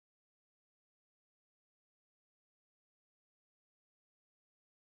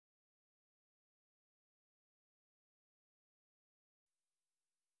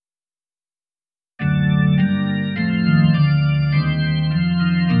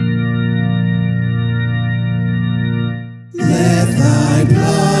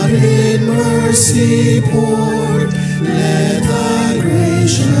mercy poured, let thy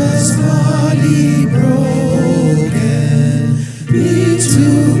gracious body broken be to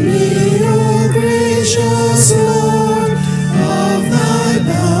me, O gracious Lord, of thy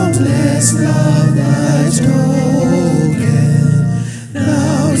boundless love that token.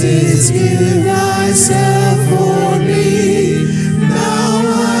 Thou didst give thyself for me, now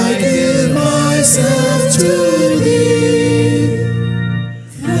I give myself to thee.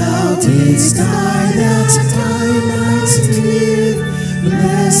 Thou didst die that I might live,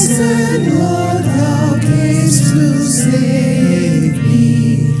 blessed Lord, thou camest to save me.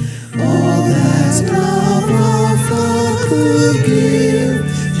 All that love of God could give,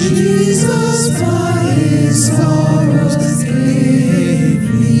 Jesus by his sorrows gave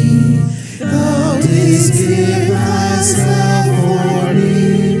me. Thou didst give thyself for me,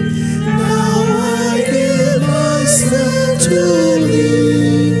 now I give myself to thee.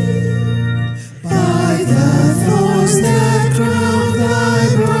 By the thorns that crown thy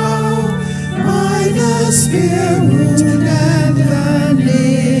brow, by the spear wound and the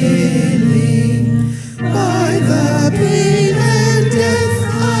nailing, by the pain and death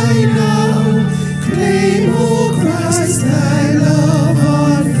I now claim, O Christ, thy love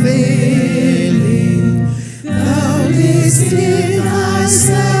unfailing. Thou didst give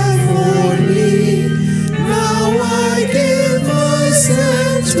thyself for me, now I give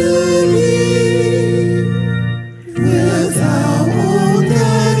myself to thee. Wilt thou own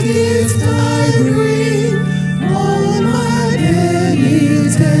the gift I bring, all my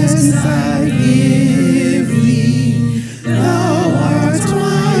penitence I give thee? Thou art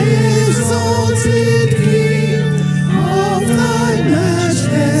my exalted King, of thy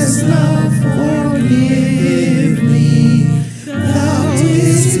matchless love forgive me. Thou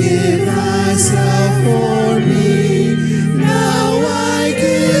didst give thyself for me, now I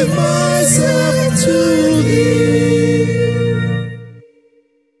give myself to thee.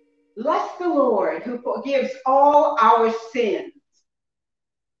 Bless the Lord who forgives all our sins.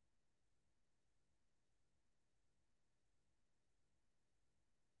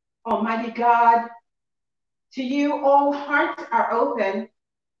 Almighty God, to you all hearts are open,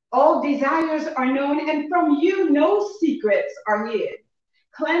 all desires are known, and from you no secrets are hid.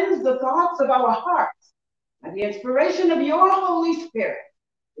 Cleanse the thoughts of our hearts by the inspiration of your Holy Spirit,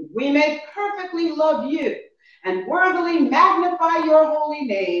 that we may perfectly love you and worthily magnify your holy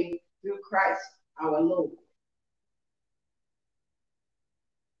name through Christ our Lord.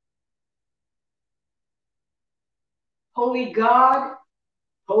 Holy God,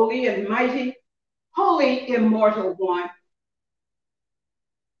 holy and mighty, holy immortal one,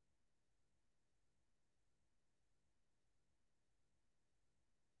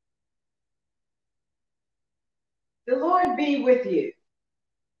 the Lord be with you.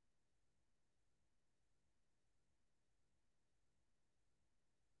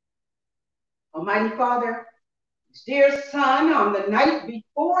 Almighty Father, his dear Son, on the night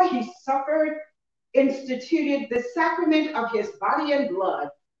before he suffered, instituted the sacrament of his body and blood.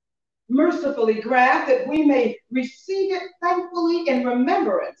 Mercifully grant that we may receive it thankfully in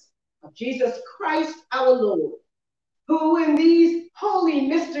remembrance of Jesus Christ our Lord, who in these holy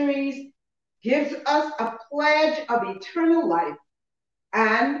mysteries gives us a pledge of eternal life,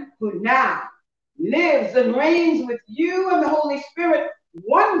 and who now lives and reigns with you and the Holy Spirit,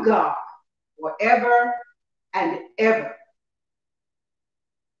 one God, forever and ever.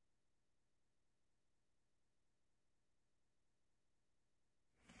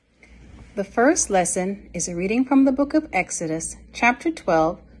 The first lesson is a reading from the book of Exodus, chapter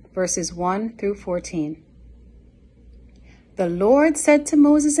 12, verses 1 through 14. The Lord said to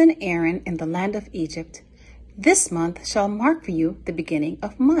Moses and Aaron in the land of Egypt, "This month shall mark for you the beginning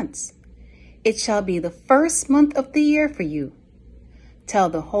of months. It shall be the first month of the year for you. Tell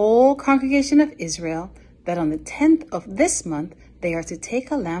the whole congregation of Israel that on the 10th of this month they are to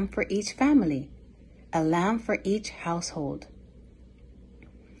take a lamb for each family, a lamb for each household.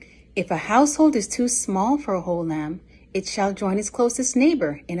 If a household is too small for a whole lamb, it shall join its closest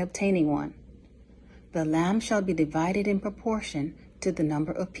neighbor in obtaining one. The lamb shall be divided in proportion to the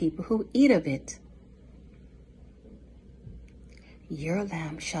number of people who eat of it. Your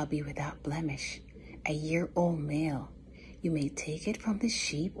lamb shall be without blemish, a year-old male. You may take it from the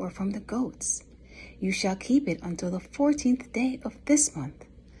sheep or from the goats. You shall keep it until the 14th day of this month.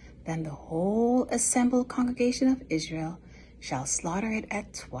 Then the whole assembled congregation of Israel shall slaughter it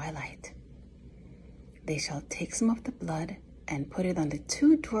at twilight. They shall take some of the blood and put it on the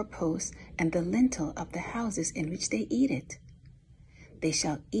 2 doorposts and the lintel of the houses in which they eat it. They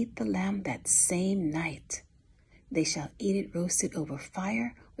shall eat the lamb that same night. They shall eat it roasted over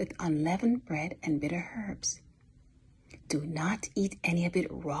fire with unleavened bread and bitter herbs. Do not eat any of it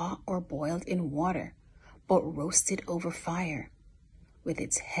raw or boiled in water, but roast it over fire, with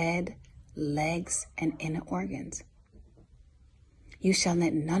its head, legs, and inner organs. You shall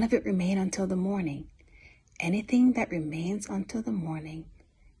let none of it remain until the morning. Anything that remains until the morning,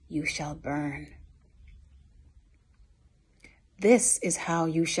 you shall burn. This is how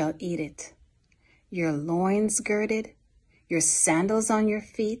you shall eat it: your loins girded, your sandals on your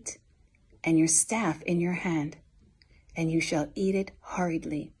feet, and your staff in your hand, and you shall eat it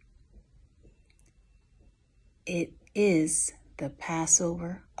hurriedly. It is the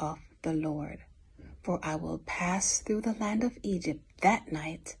Passover of the Lord. For I will pass through the land of Egypt that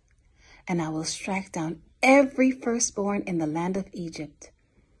night, and I will strike down every firstborn in the land of Egypt,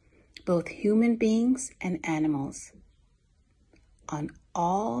 both human beings and animals. On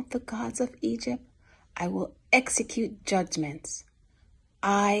all the gods of Egypt I will execute judgments.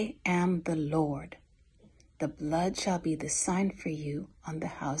 I am the Lord. The blood shall be the sign for you on the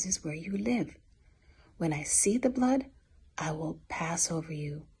houses where you live. When I see the blood, I will pass over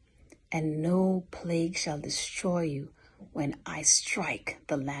you, and no plague shall destroy you when I strike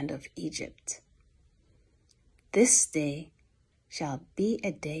the land of Egypt. This day shall be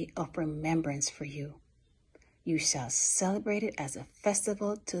a day of remembrance for you. You shall celebrate it as a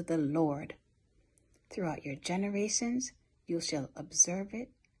festival to the Lord. Throughout your generations, you shall observe it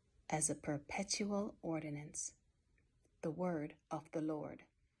as a perpetual ordinance. The word of the Lord.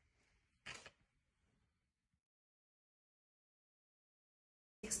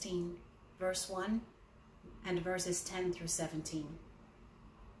 Verse 1 and verses 10 through 17.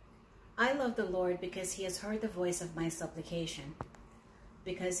 I love the Lord because he has heard the voice of my supplication,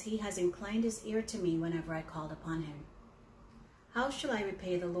 because he has inclined his ear to me whenever I called upon him. How shall I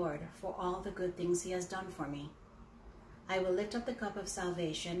repay the Lord for all the good things he has done for me? I will lift up the cup of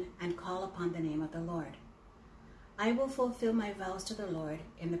salvation and call upon the name of the Lord. I will fulfill my vows to the Lord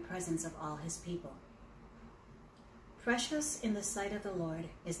in the presence of all his people. Precious in the sight of the Lord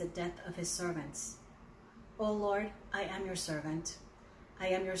is the death of his servants. O Lord, I am your servant. I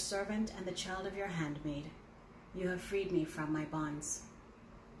am your servant and the child of your handmaid. You have freed me from my bonds.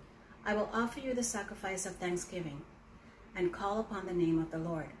 I will offer you the sacrifice of thanksgiving and call upon the name of the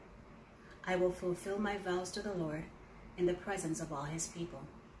Lord. I will fulfill my vows to the Lord in the presence of all his people.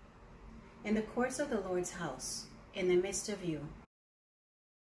 In the courts of the Lord's house, in the midst of you,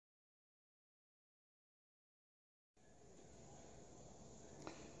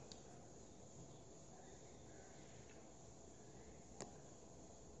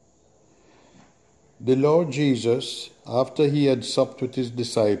 The Lord Jesus, after he had supped with his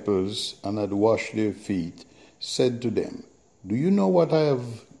disciples and had washed their feet, said to them, Do you know what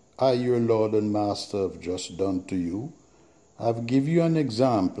I, your Lord and Master, have just done to you? I have given you an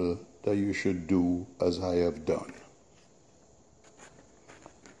example that you should do as I have done.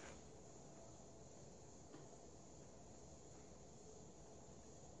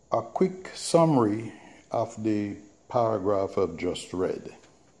 A quick summary of the paragraph I've just read.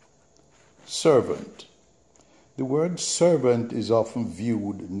 Servant. The word servant is often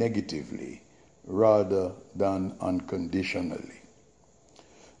viewed negatively rather than unconditionally.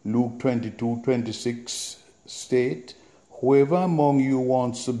 Luke 22:26 state, Whoever among you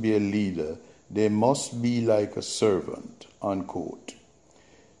wants to be a leader, they must be like a servant, unquote.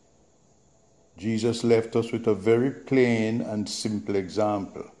 Jesus left us with a very plain and simple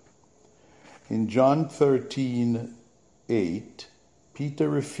example. In John 13:8, Peter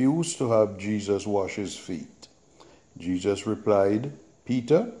refused to have Jesus wash his feet. Jesus replied,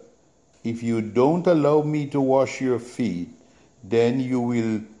 Peter, if you don't allow me to wash your feet, then you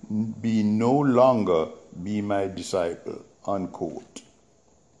will be no longer be my disciple, unquote.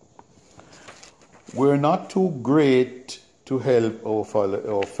 We're not too great to help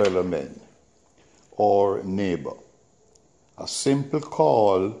our fellow men or neighbor. A simple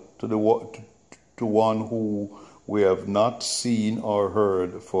call to one who we have not seen or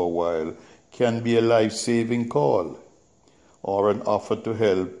heard for a while can be a life-saving call or an offer to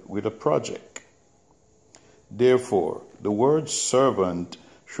help with a project. Therefore, the word servant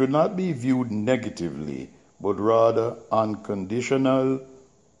should not be viewed negatively, but rather unconditional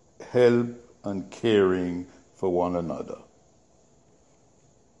help and caring for one another.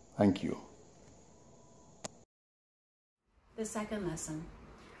 Thank you. The second lesson,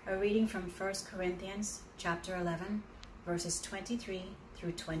 a reading from 1 Corinthians chapter 11, verses 23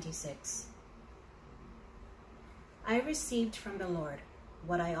 through 26. I received from the Lord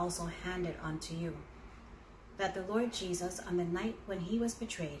what I also handed on to you, that the Lord Jesus, on the night when he was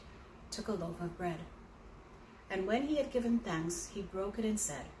betrayed, took a loaf of bread. And when he had given thanks, he broke it and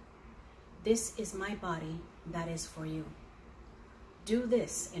said, "This is my body that is for you. Do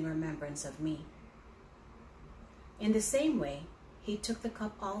this in remembrance of me." In the same way, he took the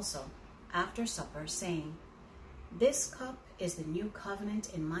cup also after supper, saying, "This cup is the new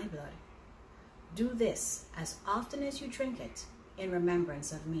covenant in my blood. Do this as often as you drink it in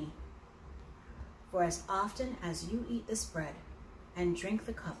remembrance of me. For as often as you eat this bread and drink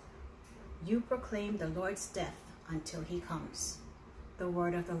the cup, you proclaim the Lord's death until he comes." The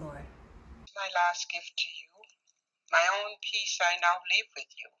word of the Lord. My last gift to you, my own peace I now leave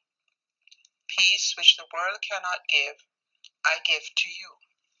with you. Peace which the world cannot give, I give to you.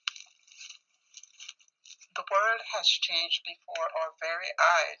 The world has changed before our very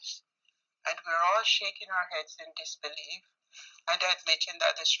eyes, and we're all shaking our heads in disbelief and admitting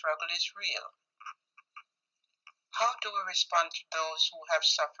that the struggle is real. How do we respond to those who have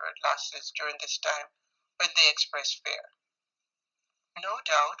suffered losses during this time when they express fear? No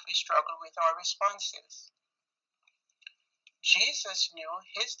doubt we struggle with our responses. Jesus knew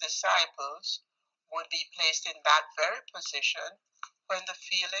his disciples would be placed in that very position when the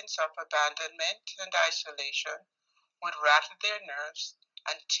feelings of abandonment and isolation would rattle their nerves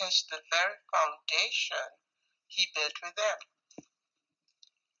and test the very foundation he built with them.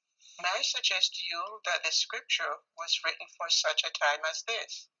 May I suggest to you that the scripture was written for such a time as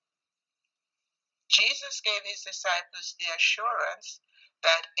this? Jesus gave his disciples the assurance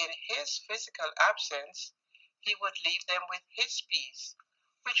that in his physical absence, he would leave them with his peace,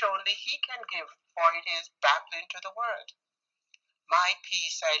 which only he can give, for it is babbling to the world. My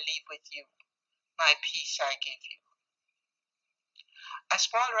peace I leave with you, my peace I give you. As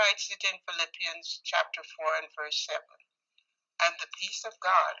Paul writes it in Philippians chapter 4 and verse 7, "And the peace of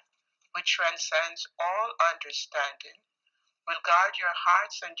God, which transcends all understanding, will guard your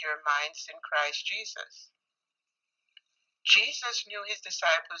hearts and your minds in Christ Jesus." Jesus knew his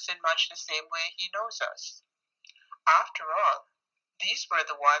disciples in much the same way he knows us. After all, these were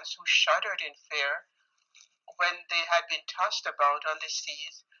the ones who shuddered in fear when they had been tossed about on the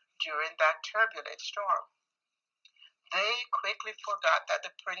seas during that turbulent storm. They quickly forgot that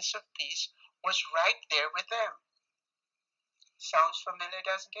the Prince of Peace was right there with them. Sounds familiar,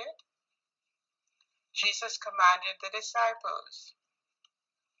 doesn't it? Jesus commanded the disciples,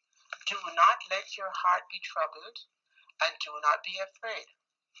 "Do not let your heart be troubled, and do not be afraid."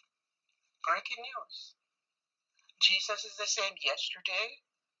 Breaking news. Jesus is the same yesterday,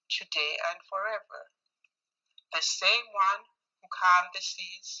 today, and forever. The same one who calmed the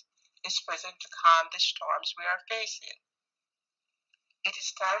seas is present to calm the storms we are facing. It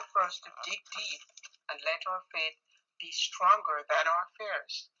is time for us to dig deep and let our faith be stronger than our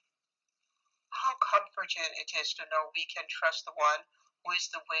fears. How comforting it is to know we can trust the one who is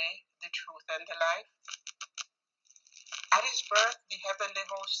the way, the truth, and the life. At his birth, the heavenly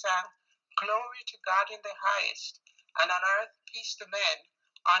host sang, "Glory to God in the highest, and on earth peace to men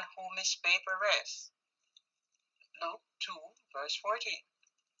on whom his favor rests." Luke 2, verse 14.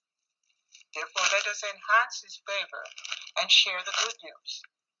 Therefore, let us enhance his favor and share the good news.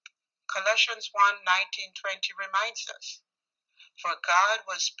 Colossians 1:19-20 reminds us, "For God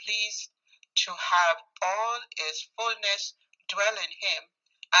was pleased to have all his fullness dwell in him,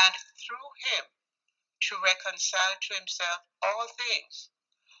 and through him to reconcile to himself all things,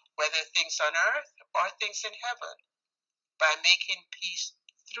 whether things on earth or things in heaven, by making peace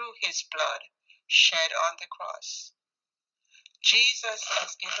through his blood shed on the cross." Jesus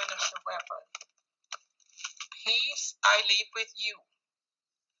has given us a weapon. "Peace I leave with you,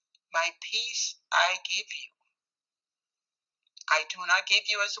 my peace I give you. I do not give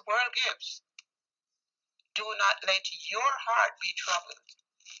you as the world gives. Do not let your heart be troubled,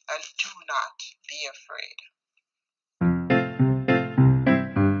 and do not be afraid."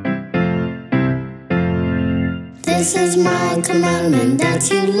 This is my commandment, that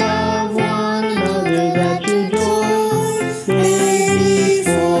you love one another, that you join me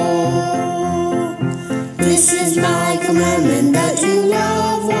before. This is my commandment, that you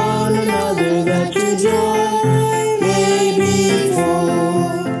love one another, that you join me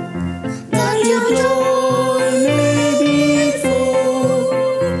before. That you join me before.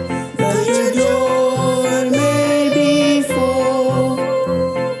 That you join me before.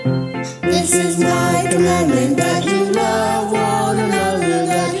 This is my commandment, that you love one another,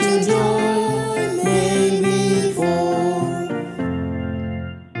 that you join me before.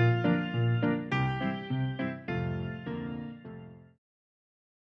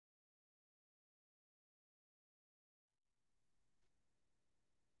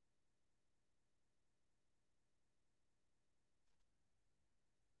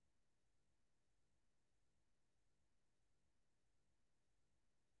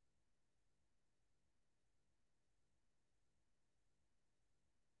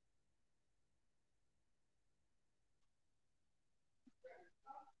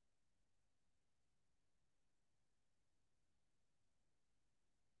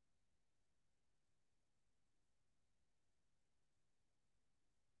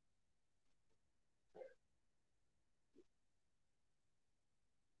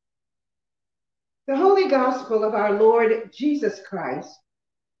 The Holy Gospel of our Lord Jesus Christ,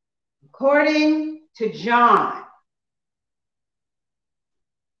 according to John.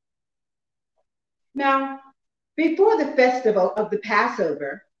 Now, before the festival of the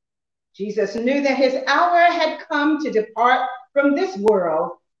Passover, Jesus knew that his hour had come to depart from this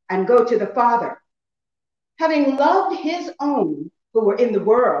world and go to the Father. Having loved his own who were in the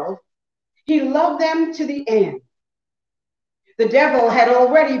world, he loved them to the end. The devil had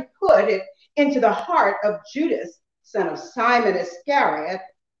already put it into the heart of Judas, son of Simon Iscariot,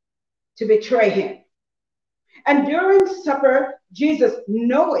 to betray him. And during supper, Jesus,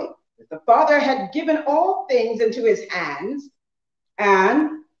 knowing that the Father had given all things into his hands,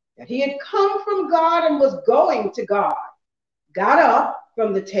 and that he had come from God and was going to God, got up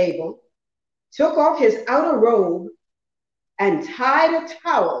from the table, took off his outer robe, and tied a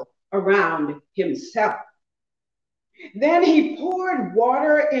towel around himself. Then he poured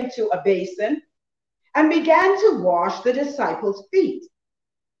water into a basin and began to wash the disciples' feet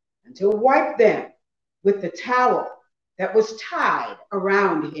and to wipe them with the towel that was tied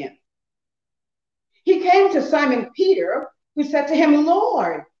around him. He came to Simon Peter, who said to him,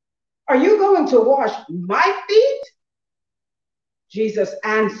 "Lord, are you going to wash my feet?" Jesus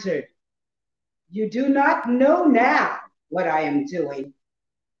answered, "You do not know now what I am doing,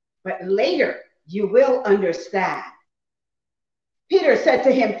 but later you will understand." Peter said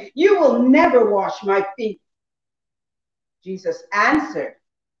to him, "You will never wash my feet." Jesus answered,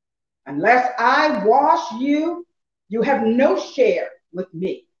 "Unless I wash you, you have no share with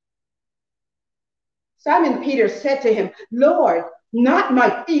me." Simon Peter said to him, "Lord, not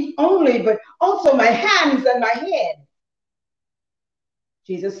my feet only, but also my hands and my head."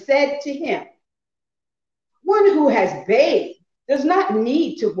 Jesus said to him, "One who has bathed does not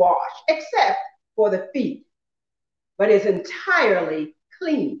need to wash except for the feet, but is entirely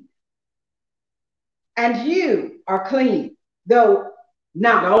clean. And you are clean, though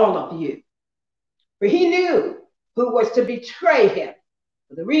not all of you." For he knew who was to betray him.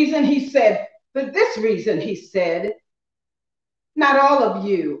 For this reason he said, "Not all of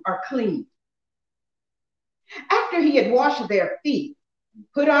you are clean." After he had washed their feet,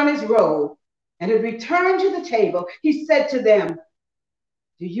 put on his robe, and had returned to the table, he said to them,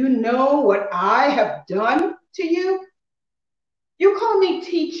 "Do you know what I have done to you? You call me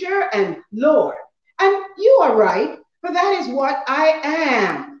teacher and Lord, and you are right, for that is what I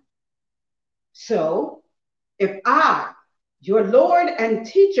am. So, if I, your Lord and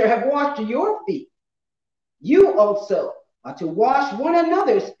teacher, have washed your feet, you also are to wash one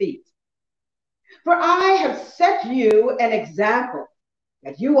another's feet. For I have set you an example,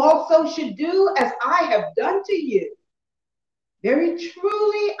 that you also should do as I have done to you. Very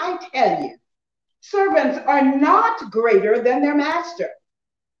truly I tell you, servants are not greater than their master,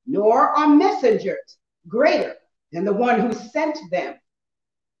 nor are messengers greater than the one who sent them.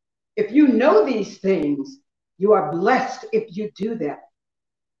 If you know these things, you are blessed if you do them.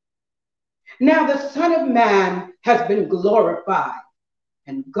 Now the Son of Man has been glorified,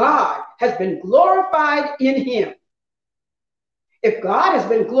 and God has been glorified in him. If God has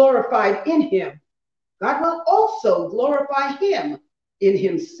been glorified in him, God will also glorify him in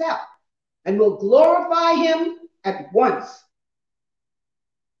himself, and will glorify him at once.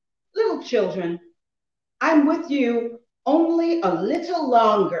 Little children, I'm with you only a little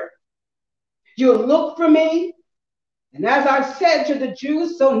longer. You'll look for me, and as I said to the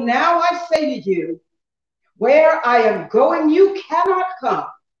Jews, so now I say to you, where I am going, you cannot come.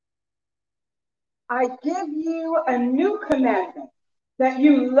 I give you a new commandment, that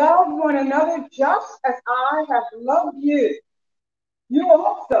you love one another just as I have loved you. You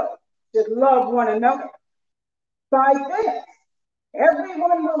also should love one another. By this,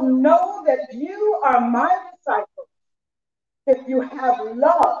 everyone will know that you are my disciples, if you have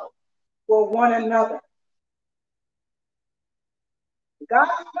love for one another. The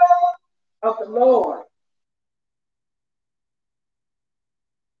gospel of the Lord.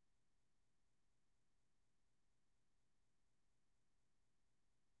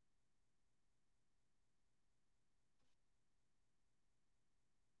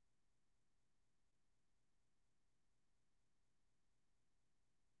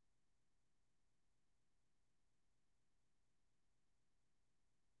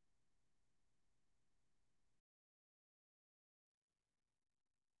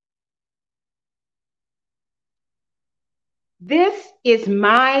 This is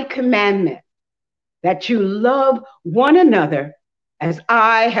my commandment, that you love one another as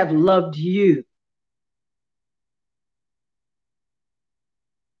I have loved you.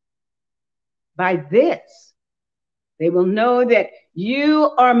 By this, They will know that you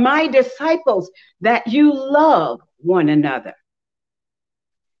are my disciples, that you love one another.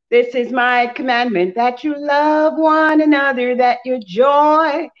 This is my commandment, that you love one another, that your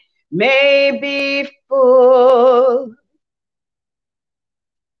joy may be full.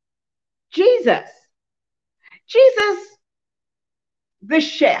 Jesus, the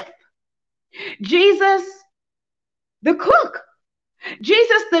chef, Jesus, the cook,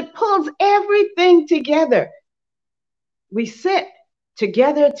 Jesus that pulls everything together. We sit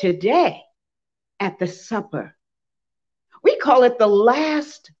together today at the supper. We call it the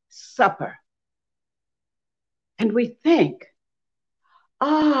Last Supper. And we think,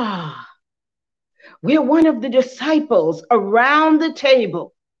 we're one of the disciples around the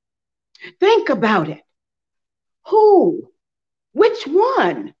table. Think about it. Which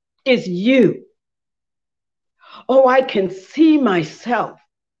one is you? Oh, I can see myself.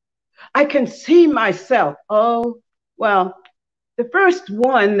 I can see myself. Oh, well, the first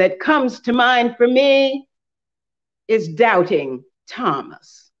one that comes to mind for me is doubting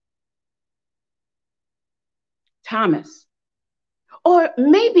Thomas. Thomas. Or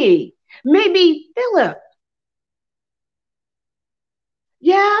maybe Philip.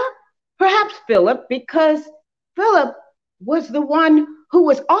 Yeah, perhaps Philip, because Philip was the one who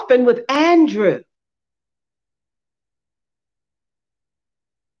was often with Andrew.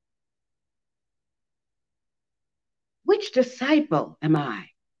 Which disciple am I?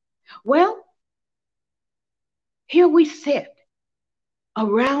 Well, here we sit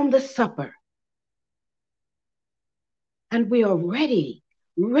around the supper, and we are ready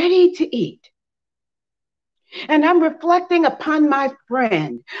to eat. And I'm reflecting upon my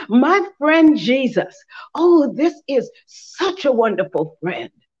friend Jesus. Oh, this is such a wonderful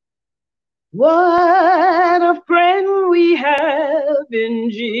friend. What a friend we have in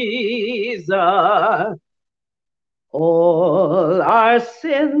Jesus. All our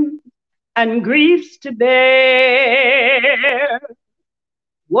sins and griefs to bear.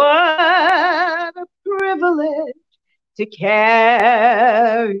 What a privilege to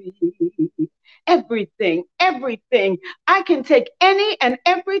carry everything. I can take any and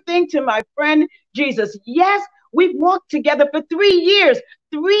everything to my friend Jesus. Yes, we've walked together for 3 years.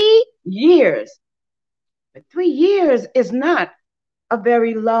 3 years. But 3 years is not a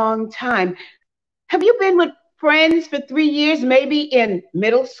very long time. Have you been with friends for 3 years, maybe in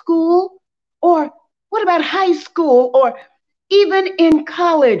middle school? Or what about high school? Or even in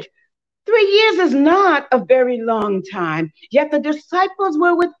college? 3 years is not a very long time. Yet the disciples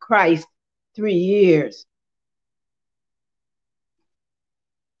were with Christ 3 years.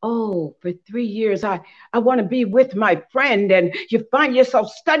 Oh, for 3 years, I want to be with my friend. And you find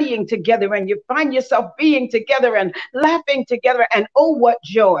yourself studying together, and you find yourself being together and laughing together. And oh, what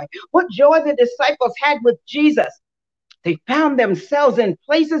joy the disciples had with Jesus. They found themselves in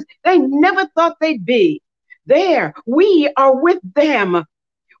places they never thought they'd be. There, we are with them.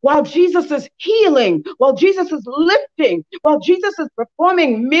 While Jesus is healing, while Jesus is lifting, while Jesus is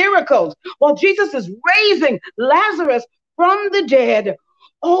performing miracles, while Jesus is raising Lazarus from the dead,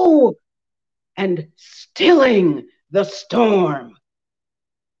 oh, and stilling the storm.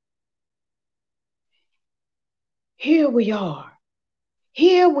 Here we are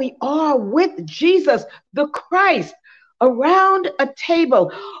with Jesus, the Christ, around a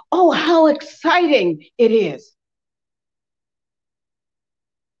table. Oh, how exciting it is.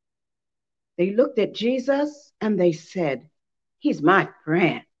 They looked at Jesus and they said, he's my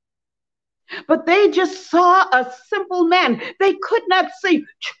friend. But they just saw a simple man. They could not see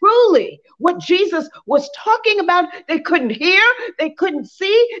truly what Jesus was talking about. They couldn't hear, they couldn't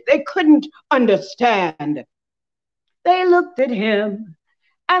see, they couldn't understand. They looked at him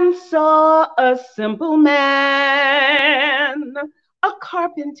and saw a simple man, a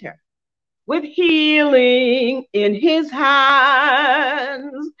carpenter, with healing in his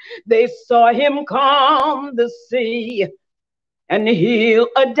hands. They saw him calm the sea and heal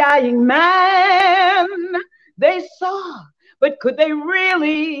a dying man. They saw, but could they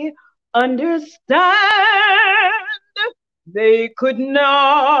really understand? They could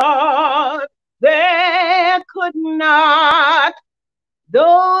not. They could not,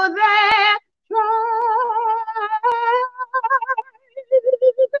 though they tried.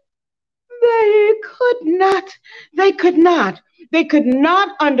 They could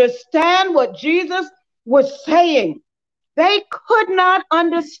not understand what Jesus was saying. They could not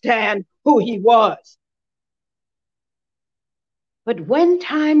understand who he was. But when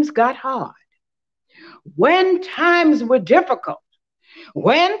times got hard, when times were difficult,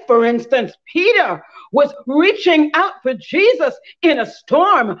 when, for instance, Peter was reaching out for Jesus in a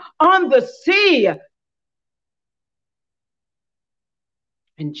storm on the sea,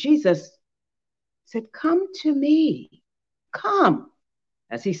 And Jesus said, come to me. Come.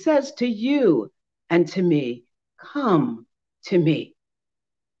 As he says to you and to me, come to me.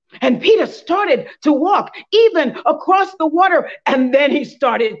 And Peter started to walk even across the water, and then he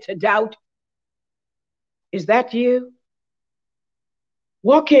started to doubt. Is that you?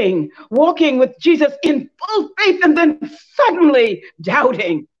 Walking with Jesus in full faith, and then suddenly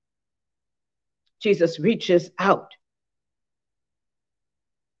doubting. Jesus reaches out.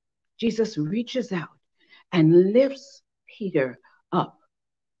 Jesus reaches out and lifts Peter up.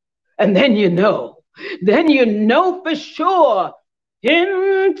 And then you know for sure,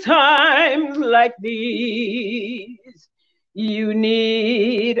 in times like these, you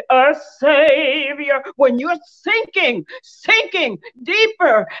need a Savior. When you're sinking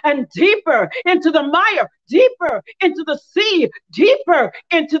deeper and deeper into the mire, deeper into the sea, deeper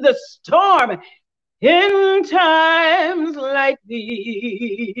into the storm. In times like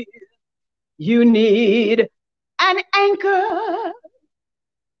these, you need an anchor.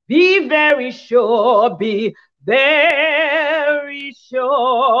 Be very sure, be very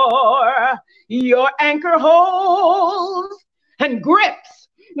sure. Your anchor holds and grips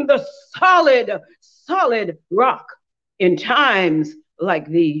the solid rock in times like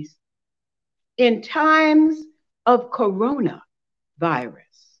these. In times of coronavirus.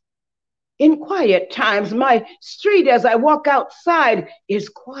 In quiet times, my street as I walk outside is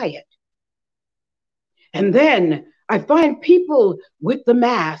quiet. And then I find people with the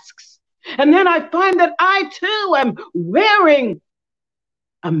masks. And then I find that I too am wearing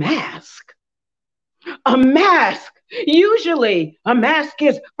a mask. A mask. Usually a mask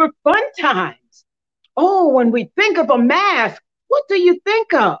is for fun times. Oh, when we think of a mask, what do you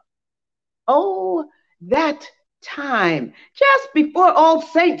think of? Oh, that time just before All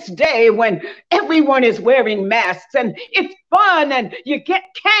Saints Day when everyone is wearing masks and it's fun and you get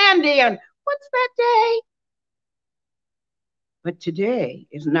candy and what's that day? But today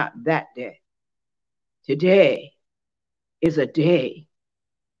is not that day. Today is a day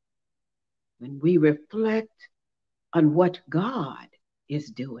when we reflect on what God is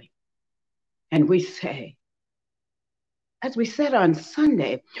doing. And we say, as we said on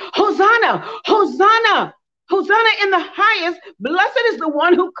Sunday, Hosanna, Hosanna, Hosanna in the highest. Blessed is the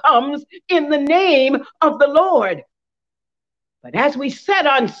one who comes in the name of the Lord. But as we said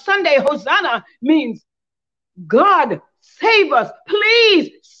on Sunday, Hosanna means God, save us.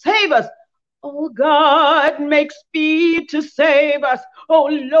 Please save us. Oh God, make speed to save us. Oh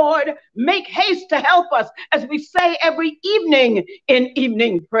Lord, make haste to help us, as we say every evening in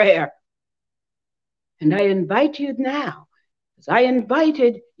evening prayer. And I invite you now, as I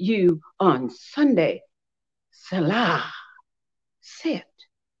invited you on Sunday, Selah, sit,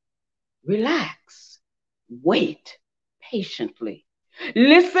 relax, wait patiently.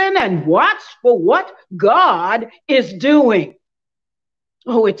 Listen and watch for what God is doing.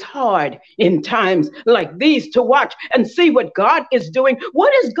 Oh, it's hard in times like these to watch and see what God is doing.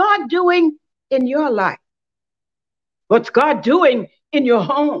 What is God doing in your life? What's God doing in your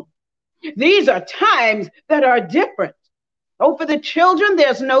home? These are times that are different. Oh, for the children,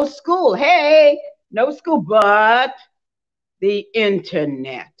 there's no school. Hey, no school, but the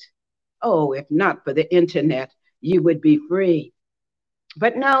internet. Oh, if not for the internet, you would be free.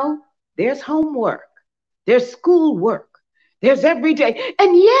 But no, there's homework. There's schoolwork. There's every day.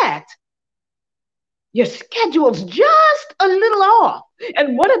 And yet, your schedule's just a little off.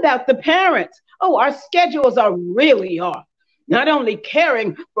 And what about the parents? Oh, our schedules are really off. Not only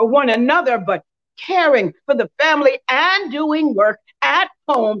caring for one another, but caring for the family and doing work at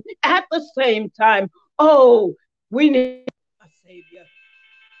home at the same time. Oh, we need a Savior.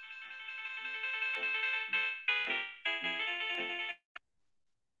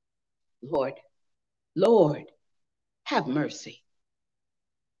 Lord, Lord, have mercy.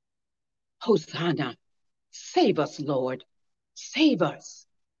 Hosanna, save us, Lord, save us.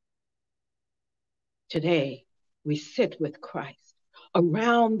 Today, we sit with Christ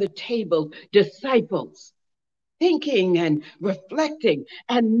around the table, disciples, thinking and reflecting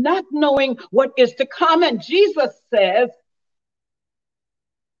and not knowing what is to come. And Jesus says,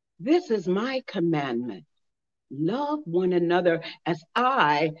 this is my commandment. Love one another as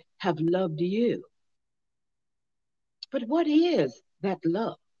I have loved you. But what is that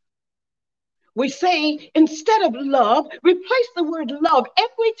love? We say, instead of love, replace the word love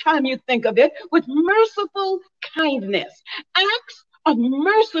every time you think of it with merciful kindness. Acts of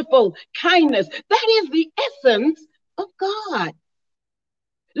merciful kindness. That is the essence of God.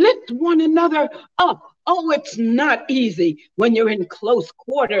 Lift one another up. Oh, it's not easy when you're in close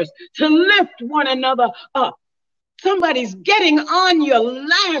quarters to lift one another up. Somebody's getting on your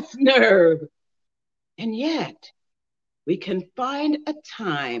last nerve. And yet, we can find a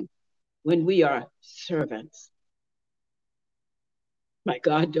time when we are servants. My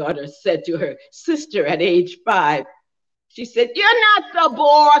goddaughter said to her sister at age 5, she said, "You're not the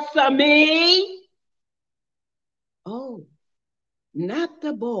boss of me." Oh, not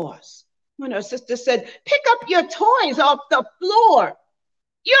the boss. When her sister said, "Pick up your toys off the floor.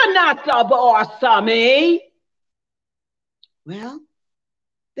 You're not the boss of me." Well,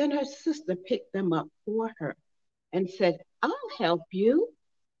 then her sister picked them up for her and said, "I'll help you.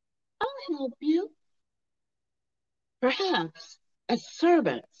 I'll help you." Perhaps as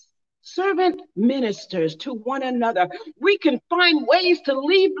servants, servant ministers to one another, we can find ways to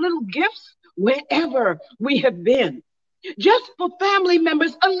leave little gifts wherever we have been. Just for family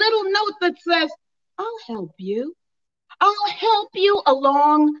members, a little note that says, "I'll help you. I'll help you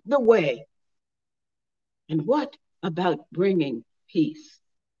along the way." And what about bringing peace?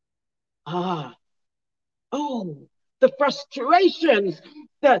 The frustrations,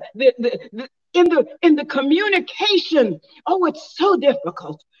 in the communication. Oh, it's so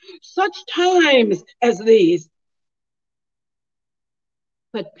difficult. Such times as these.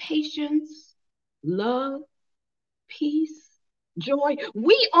 But patience, love, peace, joy,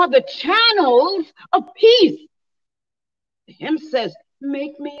 we are the channels of peace. The hymn says,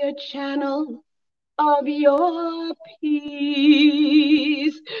 "Make me a channel of your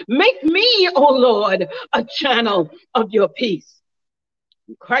peace." Make me, O Lord, a channel of your peace.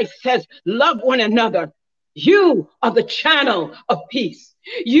 Christ says, "Love one another." You are the channel of peace.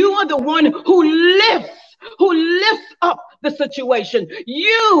 You are the one who lifts up the situation.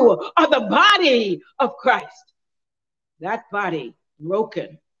 You are the body of Christ. That body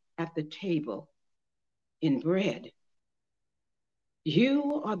broken at the table in bread.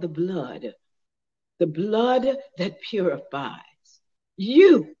 You are the blood that purifies.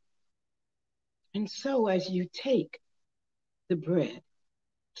 You. And so as you take the bread,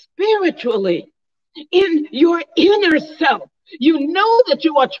 spiritually, in your inner self, you know that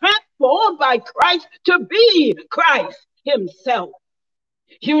you are transformed by Christ to be Christ himself.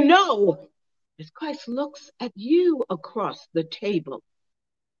 You know, as Christ looks at you across the table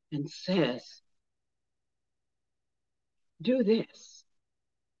and says, "Do this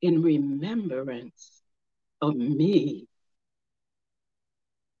in remembrance of me."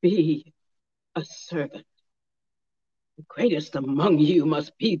 Be a servant. The greatest among you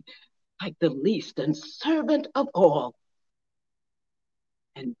must be like the least, and servant of all.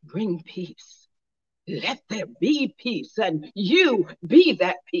 And bring peace. Let there be peace, and you be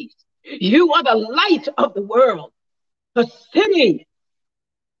that peace. You are the light of the world, a city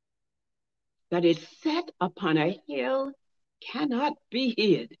that is set upon a hill cannot be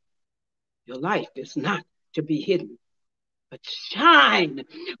hid. Your life is not to be hidden, but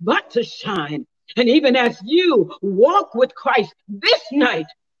to shine. And even as you walk with Christ this night,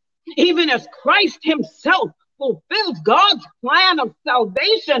 even as Christ himself fulfills God's plan of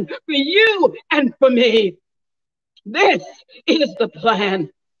salvation for you and for me, this is the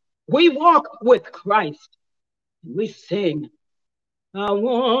plan. We walk with Christ. We sing, "I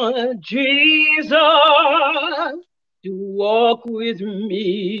want Jesus to walk with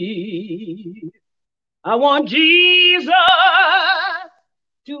me. I want Jesus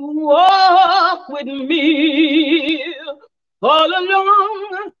to walk with me all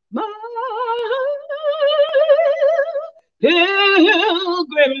along my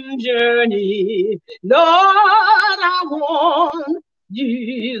pilgrim journey. Lord, I want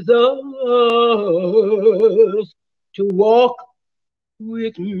Jesus to walk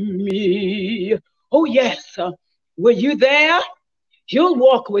with me." Oh, yes. Were you there? You'll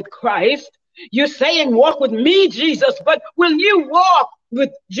walk with Christ. You're saying, "Walk with me, Jesus," but will you walk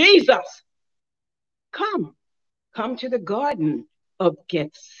with Jesus? Come to the Garden of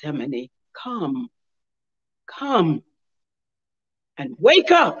Gethsemane. Come, and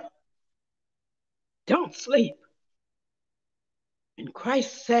wake up. Don't sleep. And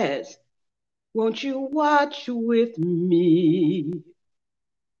Christ says, "Won't you watch with me?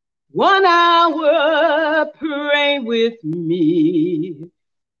 1 hour, pray with me.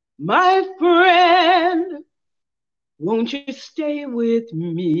 My friend, won't you stay with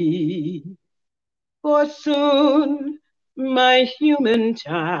me? For soon my human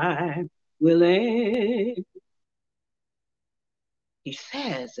time will end." He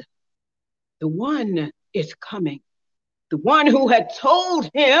says, the one is coming. The one who had told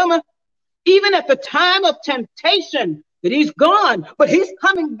him, even at the time of temptation, that he's gone, but he's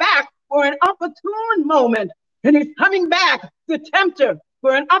coming back for an opportune moment. And he's coming back, the tempter,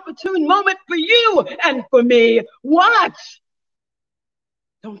 for an opportune moment for you and for me. Watch.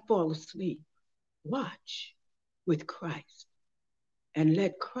 Don't fall asleep. Watch with Christ, and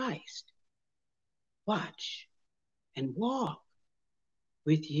let Christ watch and walk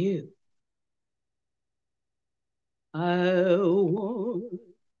with you. I want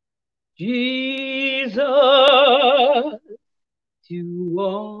Jesus to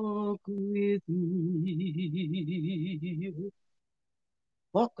walk with me.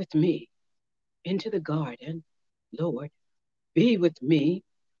 Walk with me into the garden, Lord. Be with me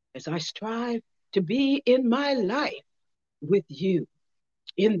as I strive to be in my life with you.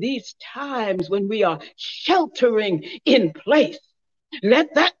 In these times when we are sheltering in place,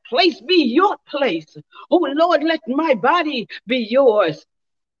 let that place be your place. Oh Lord, let my body be yours.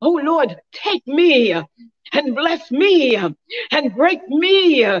 Oh Lord, take me and bless me and break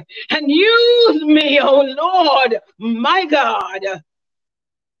me and use me, oh Lord, my God,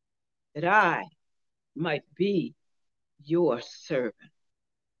 that I might be your servant.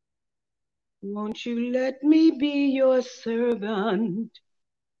 Won't you let me be your servant?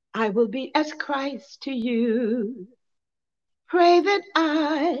 I will be as Christ to you. Pray that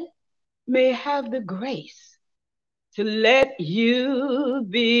I may have the grace to let you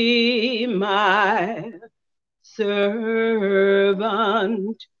be my servant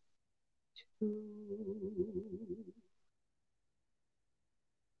too.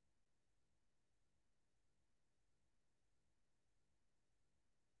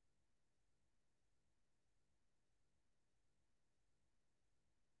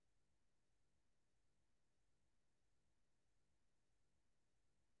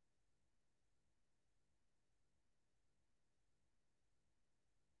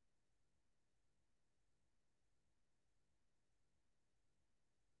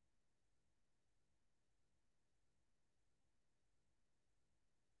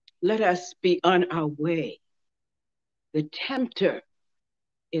 Let us be on our way. The tempter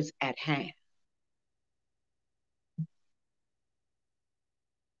is at hand.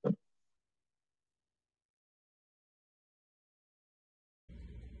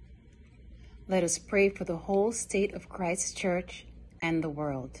 Let us pray for the whole state of Christ's church and the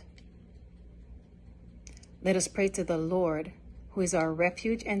world. Let us pray to the Lord, who is our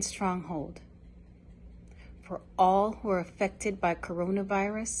refuge and stronghold, for all who are affected by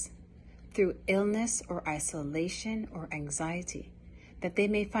coronavirus through illness or isolation or anxiety, that they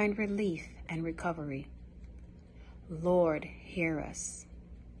may find relief and recovery. Lord, hear us.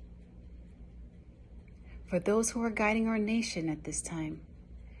 For those who are guiding our nation at this time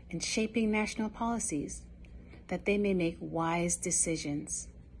and shaping national policies, that they may make wise decisions.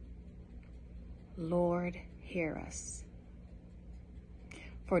 Lord, hear us.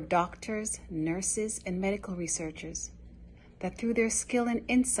 For doctors, nurses, and medical researchers, that through their skill and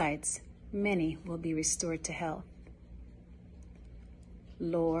insights, many will be restored to health.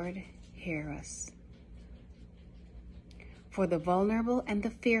 Lord, hear us. For the vulnerable and the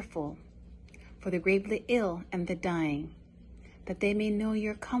fearful, for the gravely ill and the dying, that they may know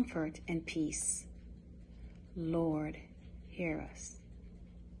your comfort and peace. Lord, hear us.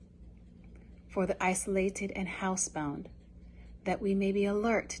 For the isolated and housebound, that we may be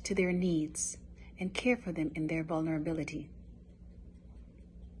alert to their needs and care for them in their vulnerability.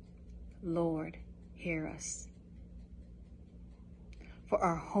 Lord, hear us. For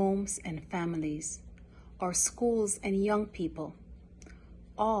our homes and families, our schools and young people,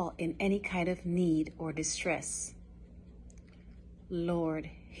 all in any kind of need or distress. Lord,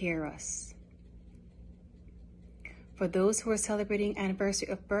 hear us. For those who are celebrating anniversary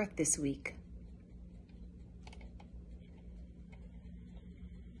of birth this week,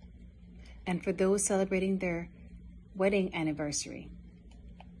 and for those celebrating their wedding anniversary,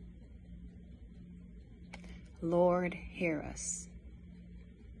 Lord, hear us.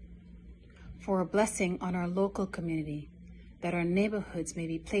 For a blessing on our local community, that our neighborhoods may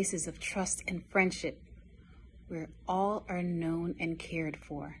be places of trust and friendship, where all are known and cared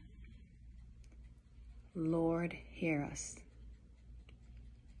for. Lord, hear us.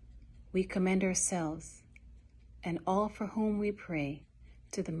 We commend ourselves and all for whom we pray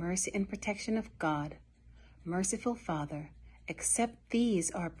to the mercy and protection of God. Merciful Father, accept these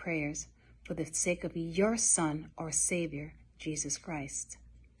our prayers for the sake of your Son, our Savior, Jesus Christ.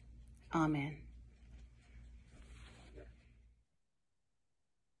 Amen.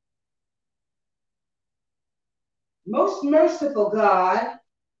 Most merciful God,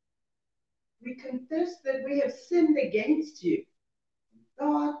 we confess that we have sinned against you in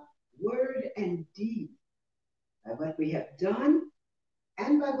thought, word, and deed, by what we have done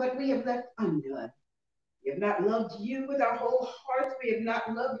and by what we have left undone. We have not loved you with our whole hearts. We have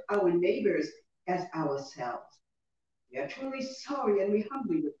not loved our neighbors as ourselves. We are truly sorry and we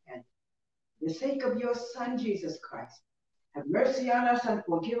humbly repent. For the sake of your Son, Jesus Christ, have mercy on us and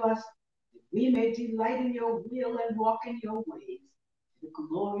forgive us, that we may delight in your will and walk in your ways, to the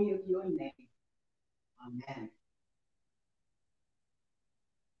glory of your name. Amen.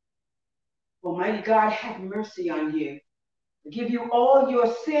 Almighty God, have mercy on you. Forgive you all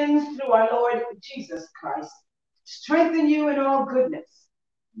your sins through our Lord Jesus Christ. Strengthen you in all goodness.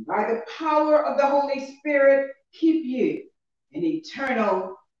 And by the power of the Holy Spirit, keep you in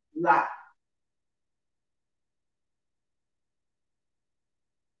eternal life.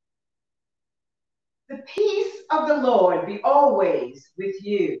 The peace of the Lord be always with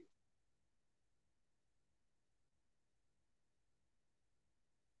you.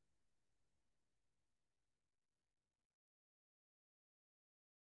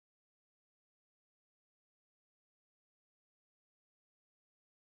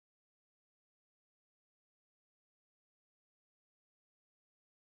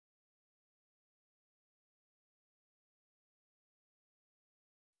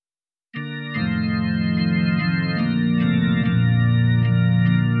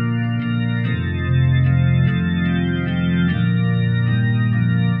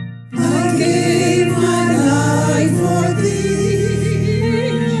 I gave my life for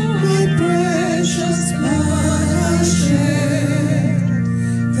thee, my precious blood I shed,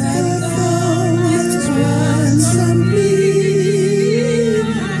 that thou mightst ransom me,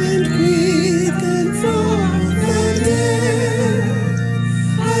 and quicken from the dead.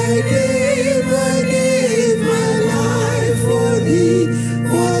 I gave my life for thee.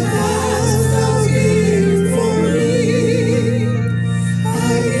 What hast thou given for me?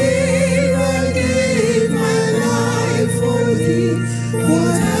 I gave my life for thee.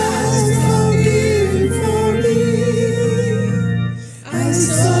 What hast thou given for me? I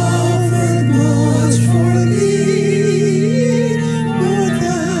suffered much for thee, more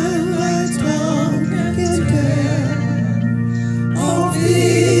than thy tongue can tell. Of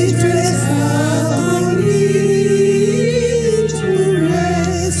interest on me, to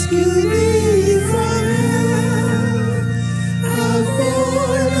rescue thee from hell. I've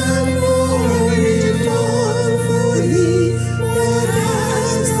borne it all for thee. What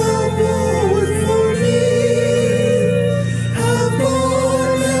hast thou borne for me? I've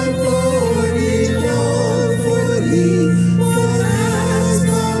borne it all for thee. What hast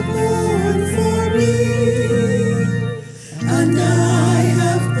thou borne for me? And I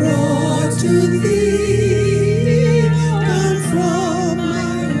have brought to thee, down from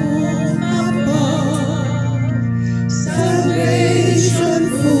my home above, salvation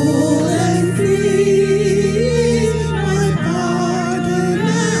full and free, my pardon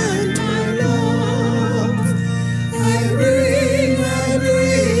and my love. I bring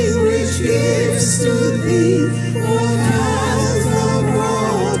rich gifts to thee. What hast thou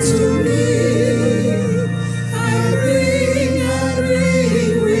brought to me? I bring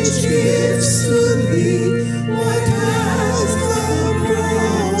rich gifts to thee. What hast thou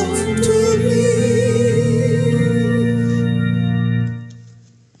brought to me?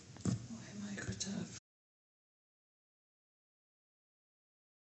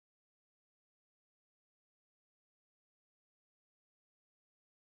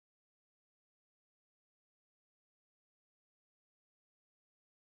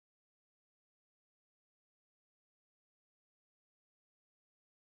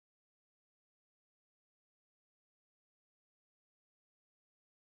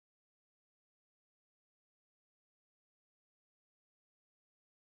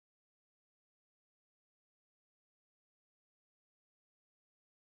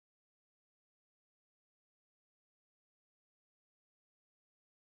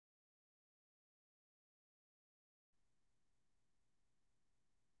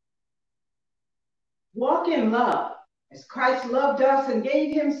 Walk in love, as Christ loved us and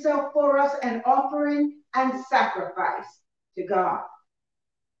gave himself for us, an offering and sacrifice to God.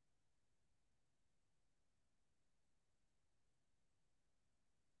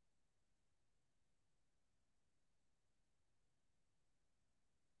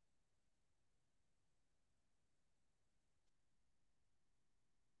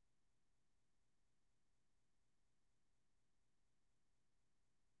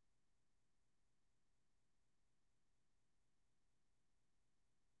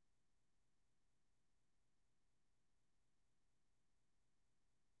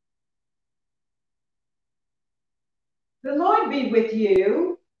 The Lord be with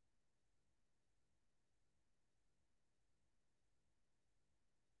you.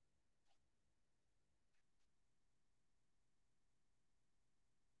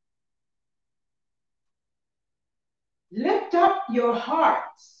 lift up your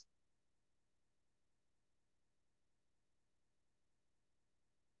hearts.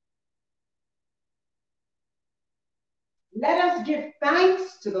 Let us give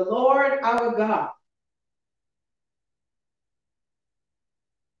thanks to the Lord our God.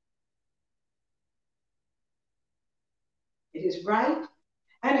 It is right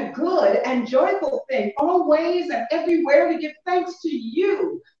and a good and joyful thing, always and everywhere, to give thanks to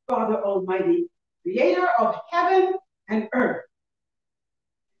you, Father Almighty, creator of heaven and earth,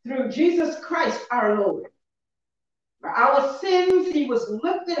 through Jesus Christ our Lord. For our sins he was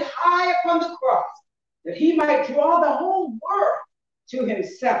lifted high upon the cross, that he might draw the whole world to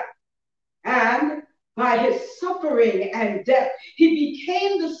himself. And by his suffering and death, he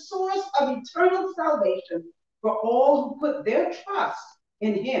became the source of eternal salvation for all who put their trust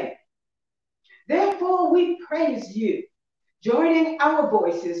in him. Therefore we praise you, joining our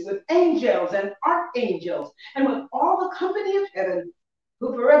voices with angels and archangels and with all the company of heaven,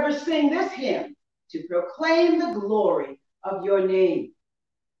 who forever sing this hymn to proclaim the glory of your name.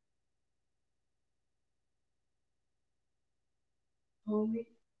 Holy,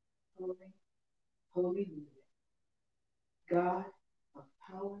 holy, holy Lord, God of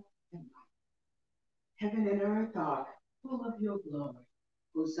power and might. Heaven and earth are full of your glory.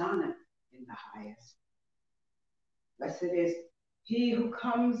 Hosanna in the highest. Blessed is he who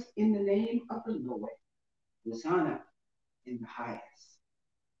comes in the name of the Lord. Hosanna in the highest.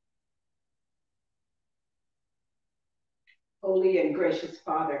 Holy and gracious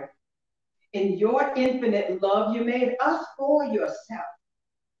Father, in your infinite love, you made us for yourself.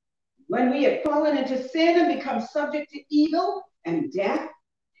 When we had fallen into sin and become subject to evil and death,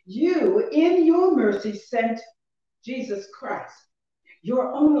 you, in your mercy, sent Jesus Christ,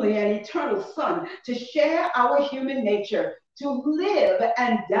 your only and eternal Son, to share our human nature, to live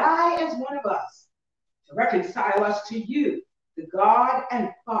and die as one of us, to reconcile us to you, the God and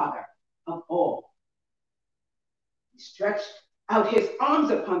Father of all. He stretched out his arms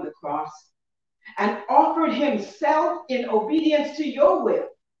upon the cross and offered himself in obedience to your will,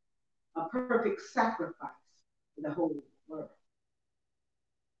 a perfect sacrifice for the whole world.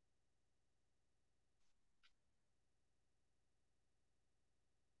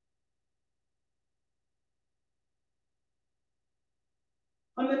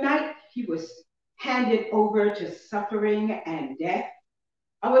 On the night he was handed over to suffering and death,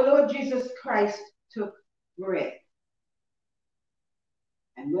 our Lord Jesus Christ took bread.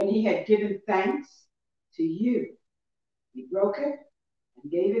 And when he had given thanks to you, he broke it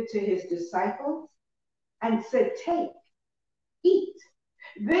and gave it to his disciples and said, "Take, eat.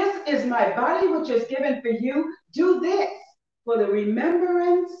 This is my body which is given for you. Do this for the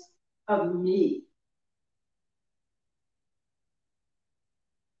remembrance of me."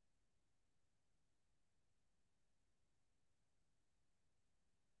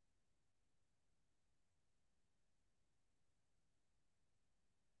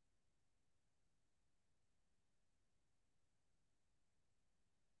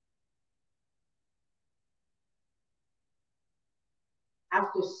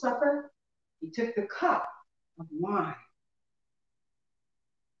 After supper, he took the cup of wine.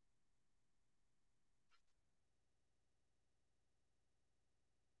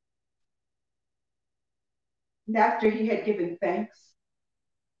 And after he had given thanks,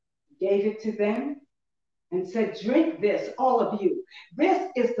 he gave it to them and said, "Drink this, all of you. This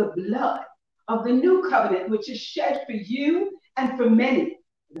is the blood of the new covenant, which is shed for you and for many,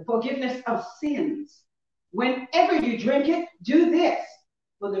 for the forgiveness of sins. Whenever you drink it, do this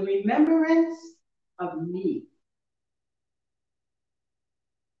for the remembrance of me."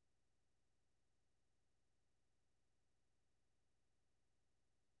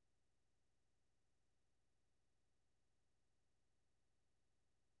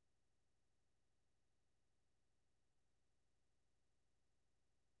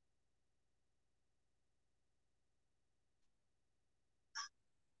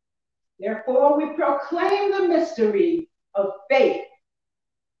 Therefore, we proclaim the mystery of faith.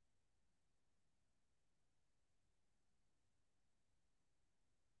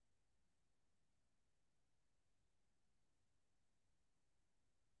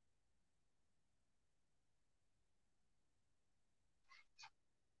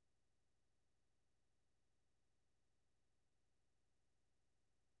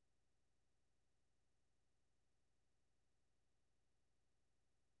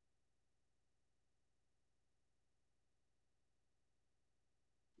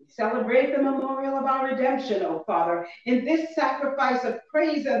 We celebrate the memorial of our redemption, O Father, in this sacrifice of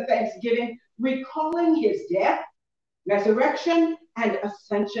praise and thanksgiving, recalling his death, resurrection, and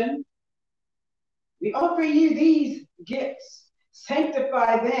ascension. We offer you these gifts.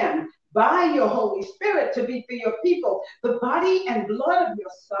 Sanctify them by your Holy Spirit to be for your people the body and blood of your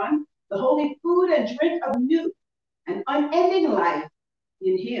Son, the holy food and drink of new and unending life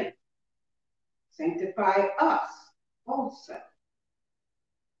in him. Sanctify us also.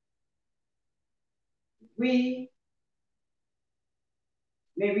 We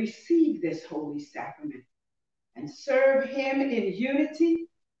may receive this holy sacrament and serve him in unity,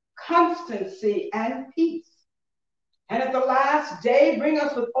 constancy, and peace. And at the last day, bring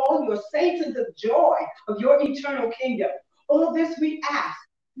us with all your saints into the joy of your eternal kingdom. All this we ask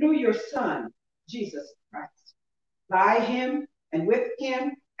through your Son, Jesus Christ. By him and with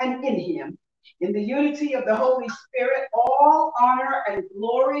him and in him, in the unity of the Holy Spirit, all honor and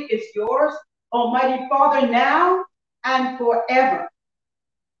glory is yours, Almighty Father, now and forever.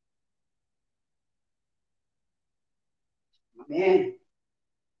 Amen.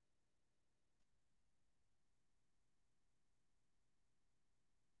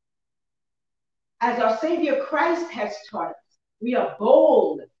 As our Savior Christ has taught us, we are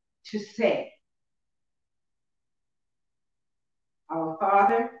bold to say, Our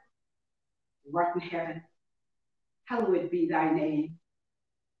Father, who art in heaven, hallowed be thy name.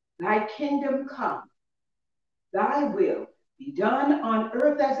 Thy kingdom come, thy will be done on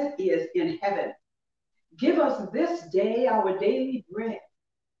earth as it is in heaven. Give us this day our daily bread.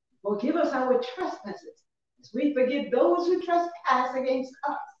 Forgive us our trespasses, as we forgive those who trespass against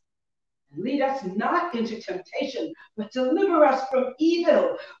us. And lead us not into temptation, but deliver us from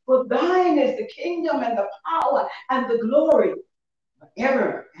evil. For thine is the kingdom and the power and the glory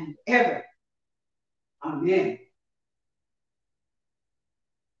forever and ever. Amen.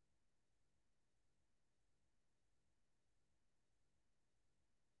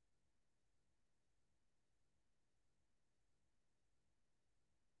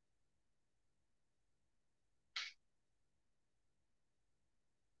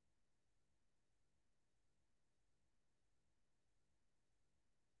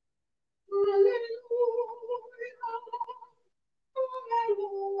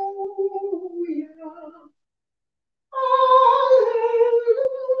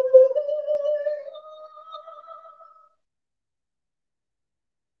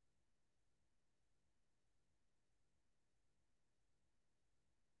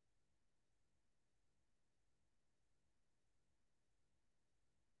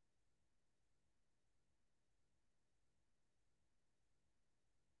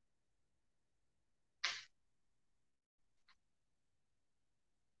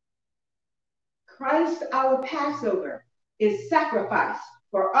 Christ, our Passover, is sacrificed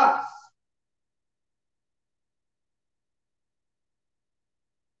for us.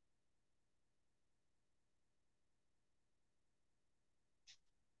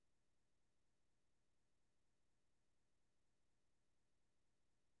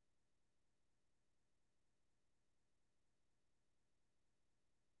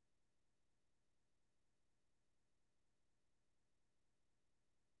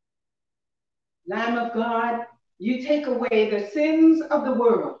 Lamb of God, you take away the sins of the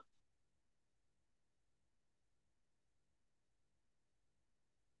world.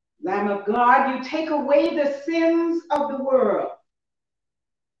 Lamb of God, you take away the sins of the world.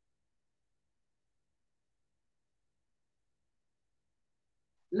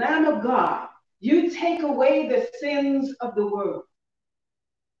 Lamb of God, you take away the sins of the world.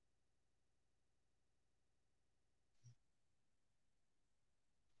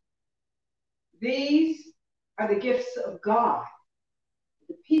 These are the gifts of God,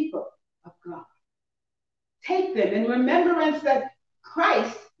 the people of God. Take them in remembrance that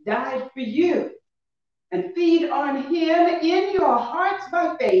Christ died for you, and feed on him in your hearts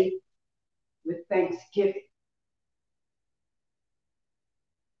by faith with thanksgiving.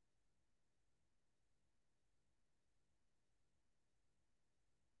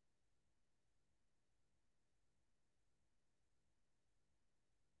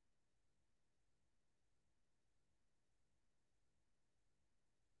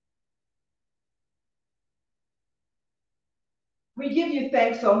 We give you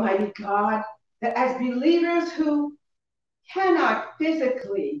thanks, Almighty God, that as believers who cannot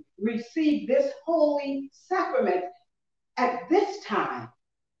physically receive this holy sacrament at this time,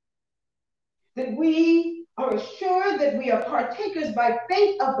 that we are assured that we are partakers by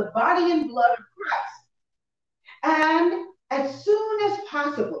faith of the body and blood of Christ. And as soon as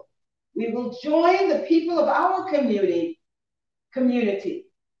possible, we will join the people of our community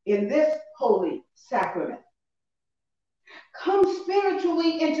in this holy sacrament. Come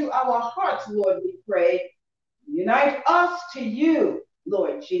spiritually into our hearts, Lord, we pray. Unite us to you,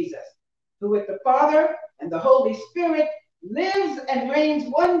 Lord Jesus, who with the Father and the Holy Spirit lives and reigns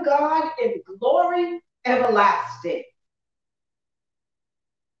one God in glory everlasting.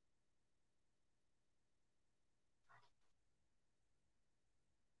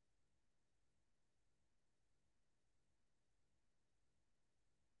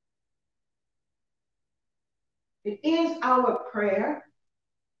 It is our prayer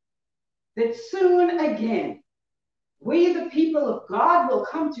that soon again, we, the people of God, will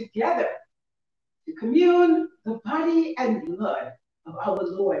come together to commune the body and blood of our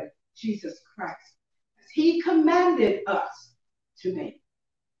Lord Jesus Christ, as he commanded us to make.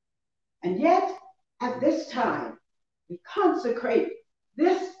 And yet, at this time, we consecrate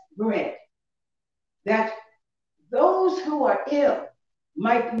this bread, that those who are ill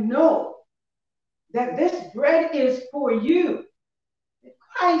might know that this bread is for you, that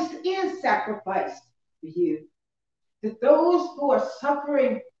Christ is sacrificed for you, that those who are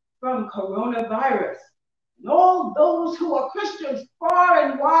suffering from coronavirus and all those who are Christians far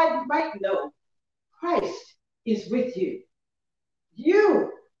and wide might know Christ is with you.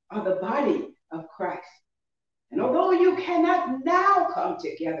 You are the body of Christ. And although you cannot now come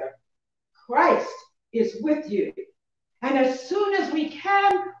together, Christ is with you. And as soon as we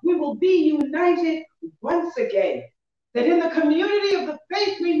can, we will be united once again, that in the community of the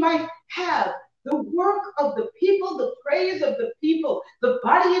faith we might have the work of the people, the praise of the people, the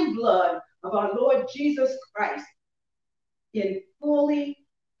body and blood of our Lord Jesus Christ in fully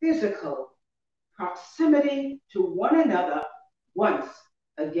physical proximity to one another once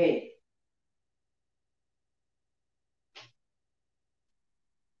again.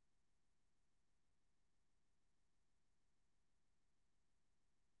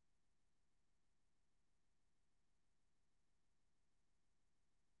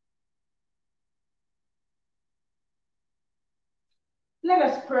 Let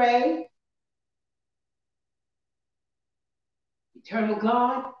us pray. Eternal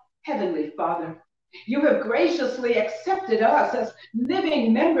God, Heavenly Father, you have graciously accepted us as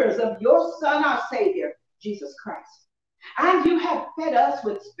living members of your Son, our Savior, Jesus Christ. And you have fed us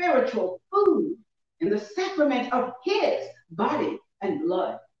with spiritual food in the sacrament of his body and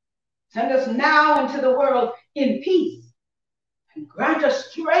blood. Send us now into the world in peace and grant us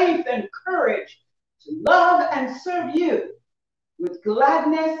strength and courage to love and serve you with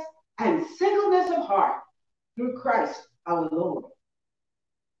gladness and singleness of heart through Christ our Lord.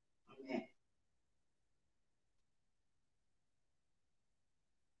 Amen.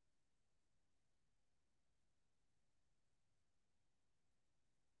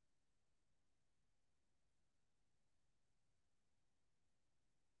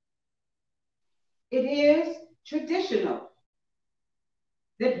 It is traditional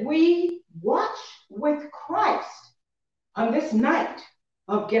that we watch with Christ on this night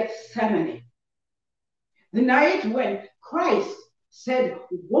of Gethsemane. The night when Christ said,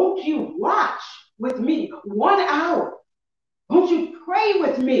 "Won't you watch with me 1 hour? Won't you pray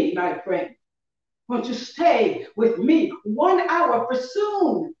with me, my friend? Won't you stay with me 1 hour? For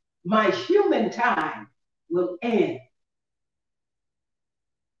soon my human time will end."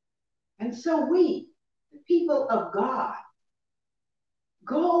 And so we, the people of God,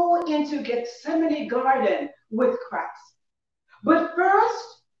 go into Gethsemane Garden with Christ. But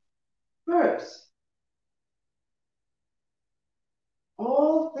first,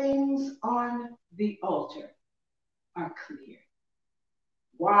 all things on the altar are clear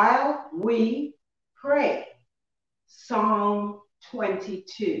while we pray. Psalm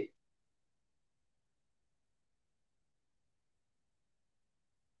 22.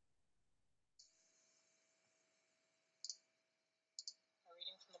 A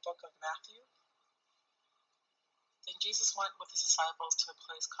reading from the book of Matthew. Then Jesus went with his disciples to a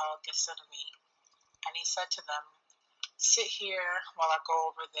place called Gethsemane, and he said to them, "Sit here while I go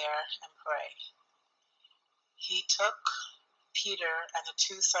over there and pray." He took Peter and the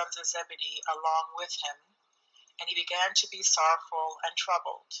 2 sons of Zebedee along with him, and he began to be sorrowful and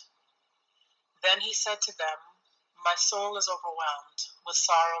troubled. Then he said to them, "My soul is overwhelmed with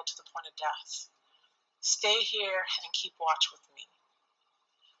sorrow to the point of death. Stay here and keep watch with me."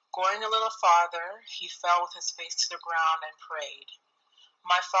 Going a little farther, he fell with his face to the ground and prayed,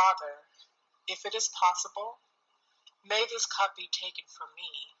 "My Father, if it is possible, may this cup be taken from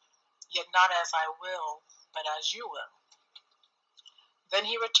me, yet not as I will, but as you will." Then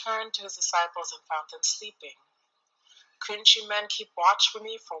he returned to his disciples and found them sleeping. "Couldn't you men keep watch with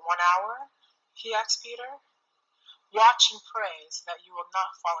me for 1 hour?" he asked Peter. "Watch and pray so that you will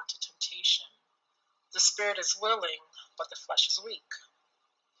not fall into temptation. The spirit is willing, but the flesh is weak."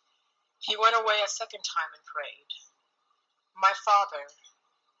 He went away a second time and prayed, "My Father,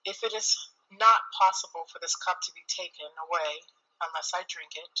 if it is Not possible for this cup to be taken away unless I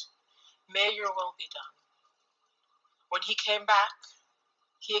drink it. May your will be done. When he came back,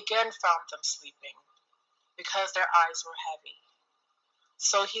 he again found them sleeping, because their eyes were heavy.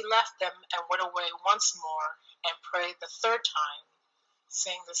 So he left them and went away once more and prayed the third time,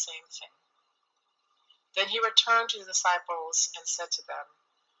 saying the same thing. Then he returned to the disciples and said to them,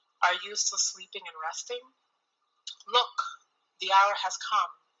 Are you still sleeping and resting? Look, the hour has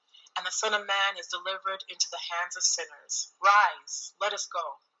come, and the Son of Man is delivered into the hands of sinners. Rise, let us go.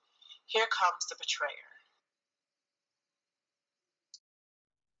 Here comes the betrayer.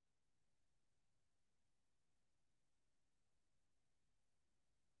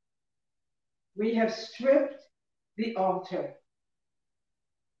 We have stripped the altar.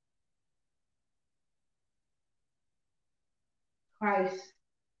 Christ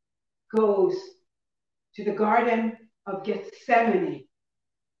goes to the Garden of Gethsemane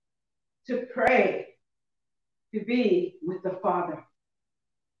to pray, to be with the Father.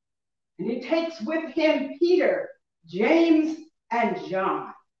 And he takes with him Peter, James, and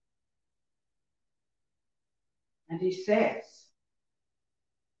John. And he says,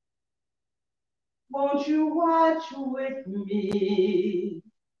 won't you watch with me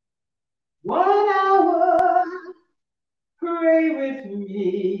 1 hour? Pray with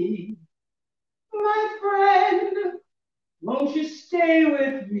me, my friend. Won't you stay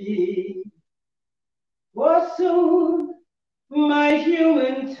with me? For soon my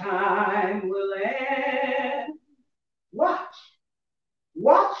human time will end. Watch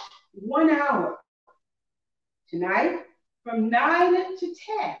 1 hour. Tonight, from 9 to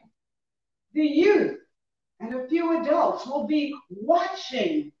 10, the youth and a few adults will be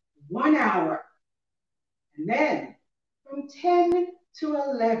watching 1 hour. And then from 10 to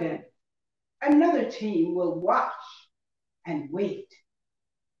 11, another team will watch and wait.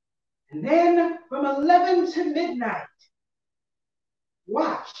 And then from 11 to midnight,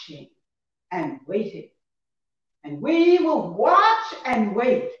 watching and waiting. And we will watch and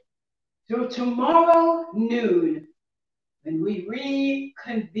wait till tomorrow noon, when we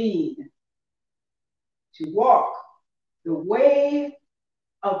reconvene to walk the way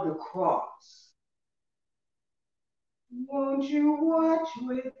of the cross. Won't you watch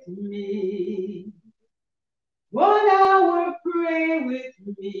with me? 1 hour, pray with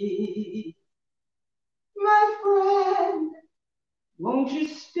me. My friend, won't you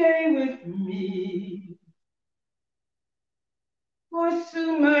stay with me? For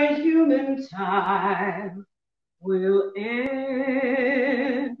soon my human time will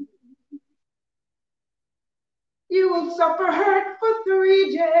end. You will suffer hurt for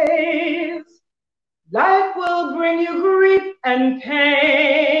 3 days. Life will bring you grief and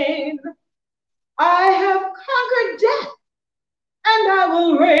pain. I have conquered death, and I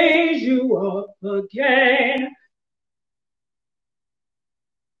will raise you up again.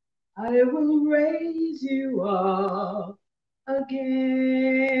 I will raise you up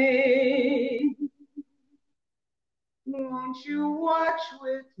again. Won't you watch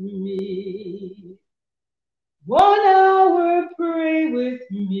with me? 1 hour, pray with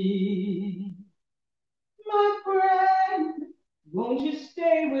me. My friend, won't you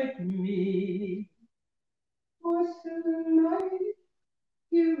stay with me? For soon my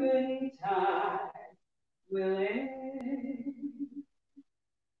human time will end.